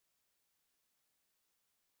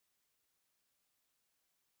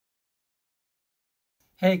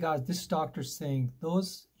Hey guys, this is Dr. Singh.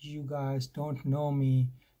 Those you guys don't know me,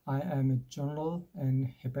 I am a general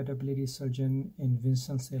and hepatology surgeon in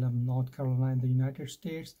Winston-Salem, North Carolina, in the United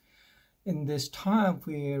States. In this time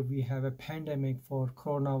where we have a pandemic for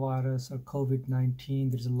coronavirus or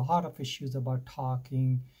COVID-19, there's a lot of issues about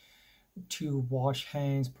talking to wash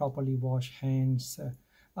hands, properly wash hands.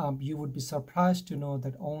 You would be surprised to know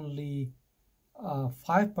that only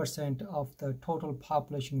 5% of the total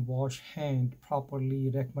population wash hand properly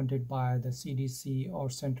recommended by the CDC or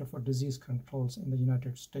Center for Disease Controls in the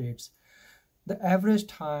United States. The average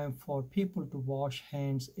time for people to wash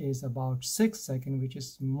hands is about 6 seconds, which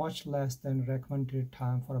is much less than recommended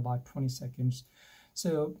time for about 20 seconds.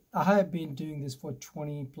 So I have been doing this for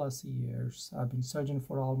 20 plus years. I've been surgeon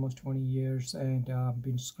for almost 20 years and I've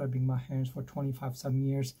been scrubbing my hands for 25 some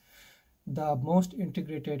years. The most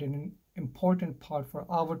integrated and important part for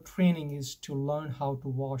our training is to learn how to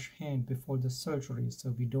wash hands before the surgery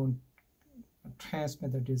so we don't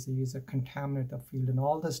transmit the disease or contaminate the field and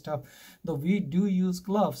all this stuff. Though we do use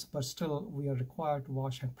gloves, but still we are required to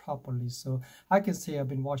wash hands properly. So I can say I've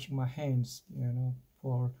been washing my hands,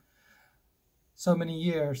 for so many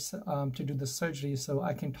years to do the surgery, so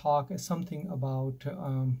I can talk something about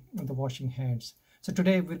the washing hands. So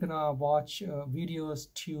today we're gonna watch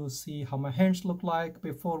videos to see how my hands look like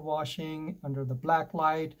before washing under the black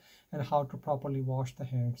light and how to properly wash the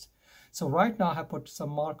hands. So right now I have put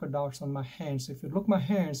some marker dots on my hands. If you look at my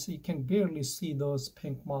hands, you can barely see those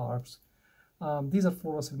pink marks. These are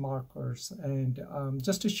fluorescent markers, and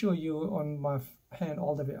just to show you on my hand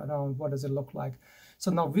all the way around, what does it look like?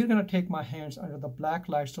 So now we're gonna take my hands under the black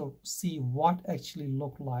light to see what actually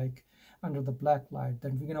look like under the black light.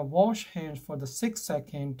 Then we're going to wash hands for the 6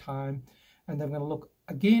 second time, and then we're going to look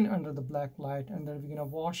again under the black light, and then we're going to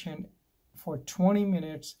wash hand for 20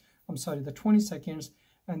 minutes, the 20 seconds,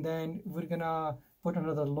 and then we're going to put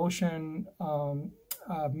under the lotion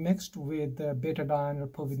mixed with the betadine or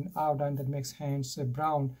povidone iodine that makes hands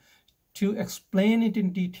brown, to explain it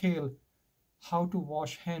in detail how to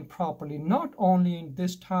wash hand properly, not only in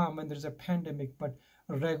this time when there's a pandemic, but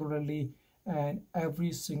regularly and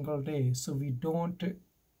every single day, so we don't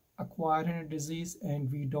acquire any disease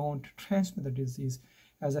and we don't transmit the disease.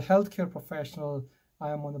 As a healthcare professional, I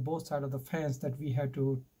am on the both sides of the fence that we have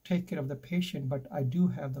to take care of the patient, but I do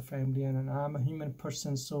have the family and I'm a human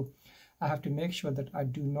person, so I have to make sure that I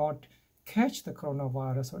do not catch the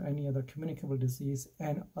coronavirus or any other communicable disease,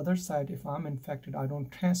 and other side, if I'm infected, I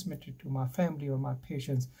don't transmit it to my family or my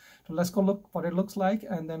patients. So let's go look what it looks like,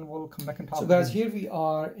 and then we'll come back and talk. So guys, here we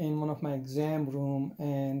are in one of my exam room,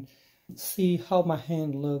 and see how my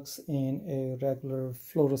hand looks in a regular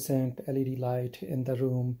fluorescent LED light in the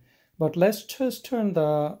room. But let's just turn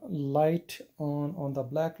the light on the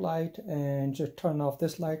black light and just turn off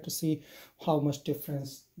this light to see how much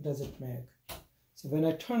difference does it make. So when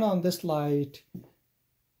I turn on this light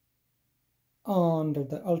under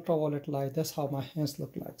the ultraviolet light, that's how my hands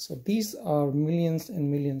look like. So these are millions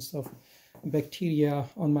and millions of bacteria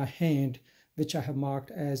on my hand, which I have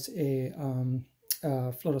marked as a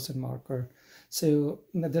fluorescent marker. So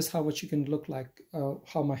that's how what you can look like,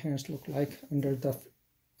 how my hands look like under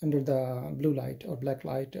the blue light or black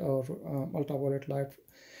light or ultraviolet light.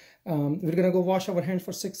 We're gonna go wash our hands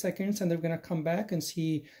for 6 seconds, and then we're gonna come back and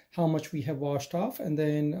see how much we have washed off, and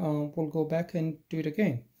then we'll go back and do it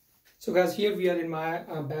again. So guys, here we are in my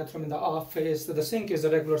bathroom in the office. So the sink is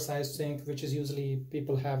a regular size sink, which is usually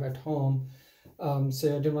people have at home.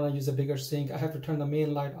 So I didn't want to use a bigger sink. I have to turn the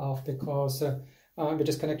main light off because it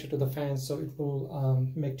is connected to the fan, so it will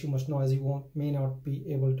make too much noise. You may not be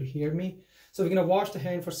able to hear me. So we're going to wash the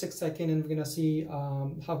hand for 6 seconds, and we're going to see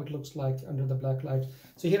how it looks like under the black light.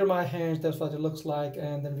 So here are my hands, that's what it looks like,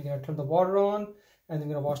 and then we're going to turn the water on, and then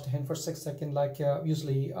we're going to wash the hand for 6 seconds like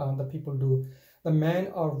usually the people do. The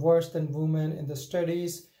men are worse than women in the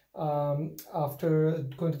studies. After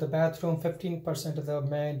going to the bathroom, 15% of the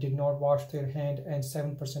men did not wash their hand, and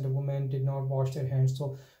 7% of women did not wash their hands.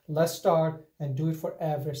 So let's start and do it for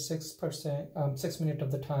average 6 minutes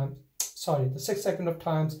of the time, the 6 seconds of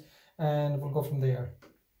times, and we'll go from there.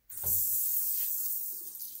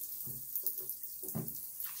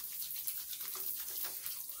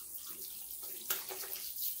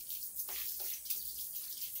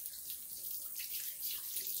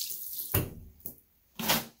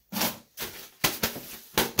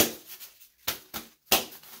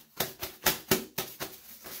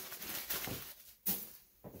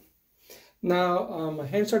 Now my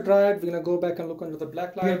hands are dried. We're gonna go back and look under the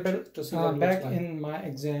black light to see what it looks like. In my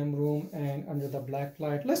exam room and under the black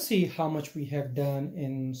light. Let's see how much we have done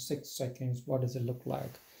in 6 seconds. What does it look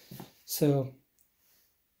like? So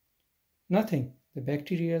nothing. the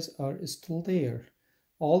bacteria are still there.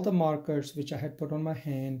 All the markers which I had put on my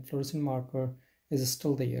hand, fluorescent marker, is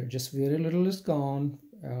still there. Just very little is gone.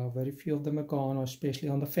 Very few of them are gone, or especially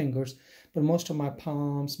on the fingers. But most of my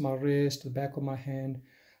palms, my wrist, the back of my hand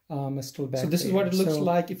is still back. So this is what it looks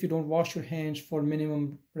like if you don't wash your hands for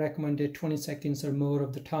minimum recommended 20 seconds or more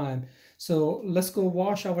of the time. So let's go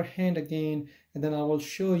wash our hand again, and then I will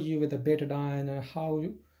show you with a betadine how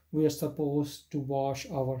we are supposed to wash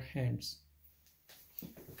our hands.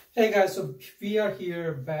 Hey guys, so we are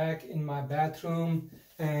here back in my bathroom,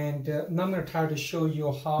 and now I'm going to try to show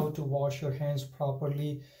you how to wash your hands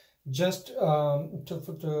properly, just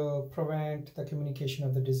to prevent the communication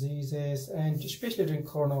of the diseases, and especially during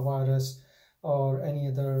coronavirus or any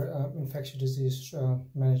other infectious disease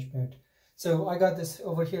management. So I got this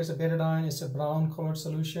over here as a betadine. It's a brown colored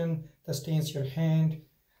solution that stains your hand.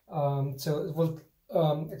 So it will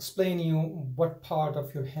explain you what part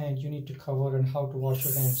of your hand you need to cover and how to wash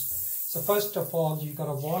your hands. So first of all, you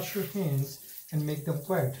gotta wash your hands and make them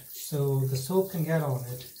wet so the soap can get on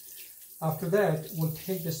it. After that, we'll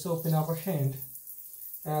take the soap in our hand.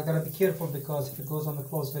 Gotta be careful because if it goes on the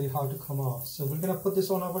clothes, it's very hard to come off. So we're gonna put this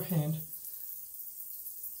on our hand.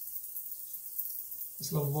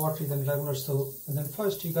 It's a little watery than regular soap. And then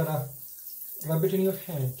first you gotta rub it in your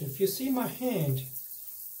hand. If you see my hand,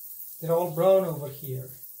 they're all brown over here.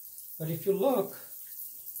 But if you look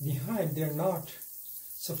behind, they're not.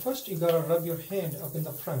 So first you gotta rub your hand up in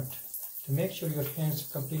the front to make sure your hands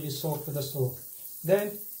are completely soaked with the soap.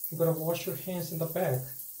 Then you gotta wash your hands in the back.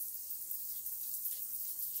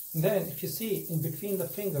 And then if you see in between the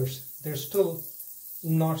fingers, there's still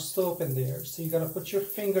not soap in there. So you gotta put your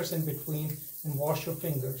fingers in between and wash your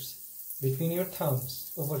fingers. Between your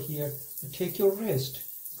thumbs over here, you take your wrist,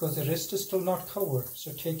 because the wrist is still not covered.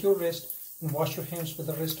 So take your wrist and wash your hands with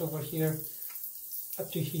the wrist over here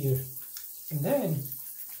up to here. And then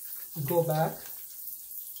you go back,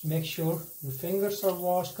 make sure your fingers are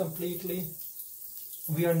washed completely.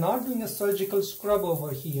 We are not doing a surgical scrub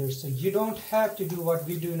over here, so you don't have to do what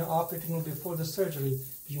we do in the operating room before the surgery.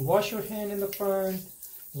 You wash your hand in the front,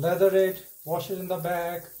 lather it, wash it in the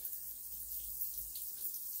back,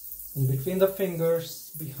 in between the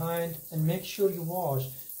fingers, behind, and make sure you wash.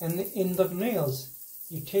 And in the nails,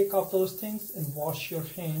 you take off those things and wash your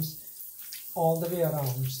hands all the way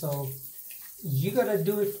around. So you gotta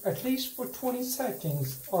do it at least for 20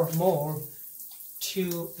 seconds or more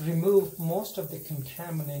to remove most of the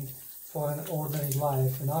contaminant for an ordinary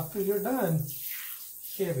life. And after you're done,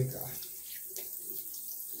 here we go.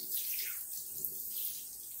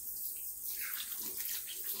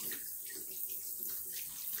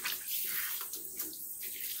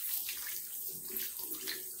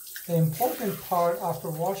 The important part after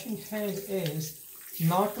washing hands is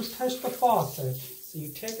not to touch the faucet. So you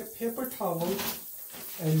take a paper towel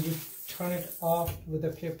and you turn it off with a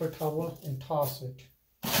paper towel and toss it.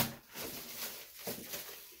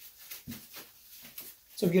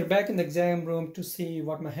 So we are back in the exam room to see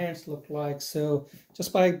what my hands look like. So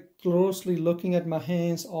just by closely looking at my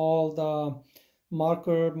hands, all the mark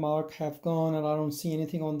have gone and I don't see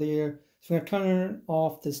anything on there. So I'm going to turn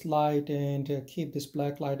off this light and keep this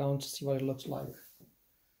black light on to see what it looks like.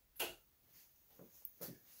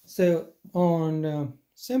 So on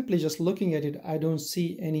simply just looking at it, I don't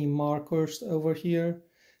see any markers over here.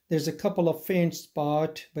 There's a couple of faint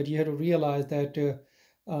spots, but you have to realize that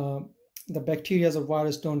the bacteria or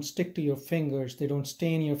virus don't stick to your fingers. They don't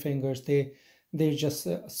stain your fingers. They're just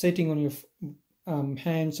sitting on your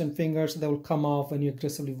hands and fingers. They will come off when you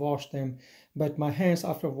aggressively wash them. But my hands,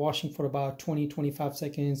 after washing for about 20-25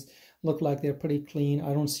 seconds, look like they're pretty clean.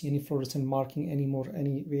 I don't see any fluorescent marking anymore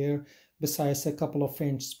anywhere, besides a couple of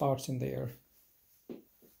faint spots in there.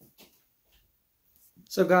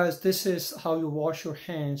 So guys, this is how you wash your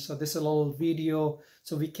hands. So this is a little video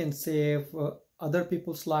so we can save other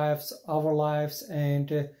people's lives, our lives,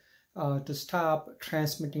 and to stop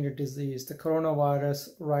transmitting the disease. The coronavirus,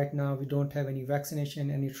 right now, we don't have any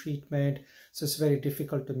vaccination, any treatment, so it's very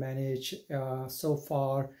difficult to manage. So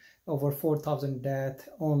far, over 4,000 deaths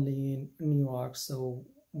only in New York. So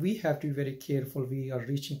we have to be very careful. We are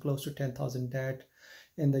reaching close to 10,000 deaths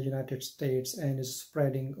in the United States, and is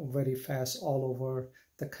spreading very fast all over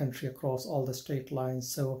the country across all the state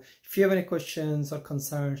lines. So if you have any questions or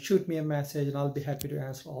concerns, shoot me a message and I'll be happy to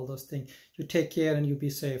answer all those things. You take care and you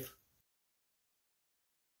be safe.